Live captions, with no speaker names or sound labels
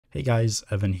Hey guys,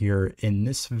 Evan here. In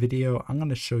this video, I'm going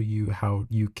to show you how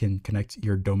you can connect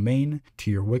your domain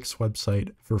to your Wix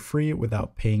website for free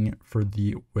without paying for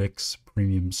the Wix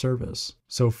premium service.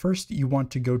 So first you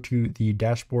want to go to the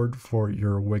dashboard for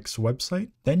your Wix website.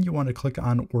 Then you want to click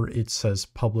on where it says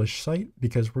publish site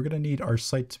because we're going to need our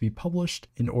site to be published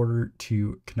in order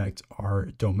to connect our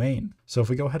domain. So if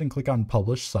we go ahead and click on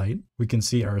publish site, we can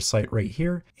see our site right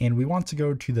here, and we want to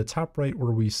go to the top right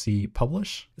where we see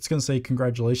publish. It's going to say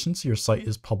congratulations, your site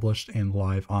is published and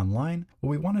live online. What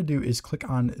we want to do is click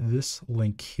on this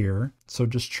link here. So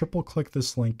just triple click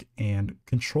this link and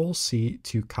Control C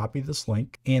to copy this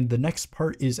link. And the next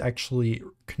part is actually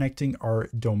connecting our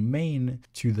domain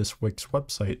to this Wix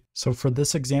website. So for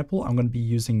this example, I'm going to be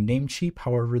using Namecheap.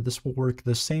 However, this will work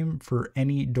the same for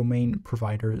any domain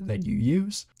provider that you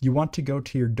use. You want to go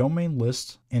to your domain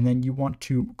list, and then you want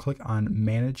to click on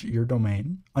manage your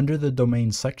domain. Under the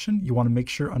domain section, you want to make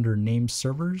sure under name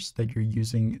servers that you're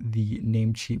using the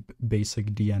Namecheap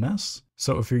basic DNS.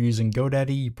 So if you're using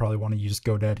GoDaddy, you probably want to use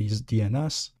GoDaddy's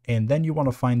DNS. And then you want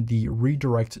to find the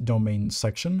redirect domain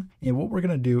section. And what we're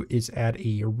going to do is add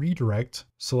a redirect.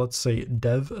 So let's say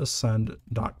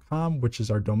devascend.com, which is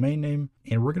our domain name,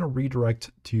 and we're going to redirect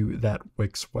to that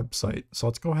Wix website. So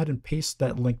let's go ahead and paste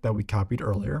that link that we copied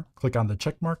earlier. Click on the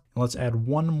check mark, and let's add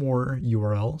one more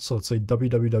URL. So let's say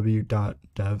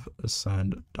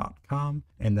www.devascend.com,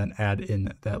 and then add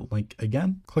in that link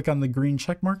again. Click on the green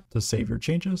check mark to save your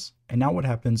changes. And now what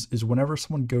happens is whenever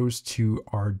someone goes to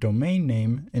our domain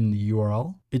name in the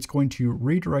URL, it's going to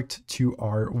redirect to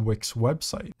our Wix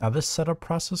website. Now this setup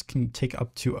process can take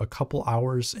up to a couple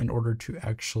hours in order to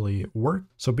actually work.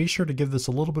 So be sure to give this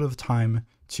a little bit of time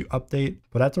to update.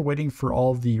 But after waiting for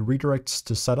all of the redirects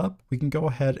to set up, we can go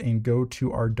ahead and go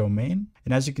to our domain.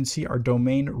 And as you can see, our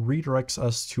domain redirects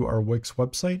us to our Wix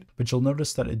website, but you'll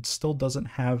notice that it still doesn't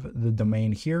have the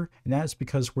domain here. And that is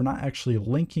because we're not actually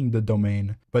linking the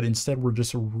domain, but instead we're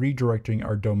just redirecting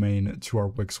our domain to our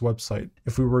Wix website.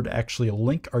 If we were to actually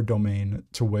link our domain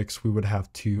to Wix, we would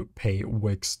have to pay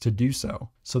Wix to do so.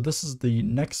 So this is the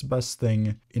next best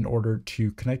thing in order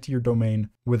to connect to your domain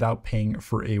without paying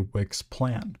for a Wix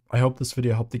plan. I hope this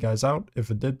video helped you guys out.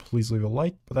 If it did, please leave a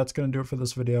like, but that's going to do it for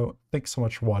this video. Thanks so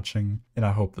much for watching, and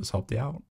I hope this helped you out.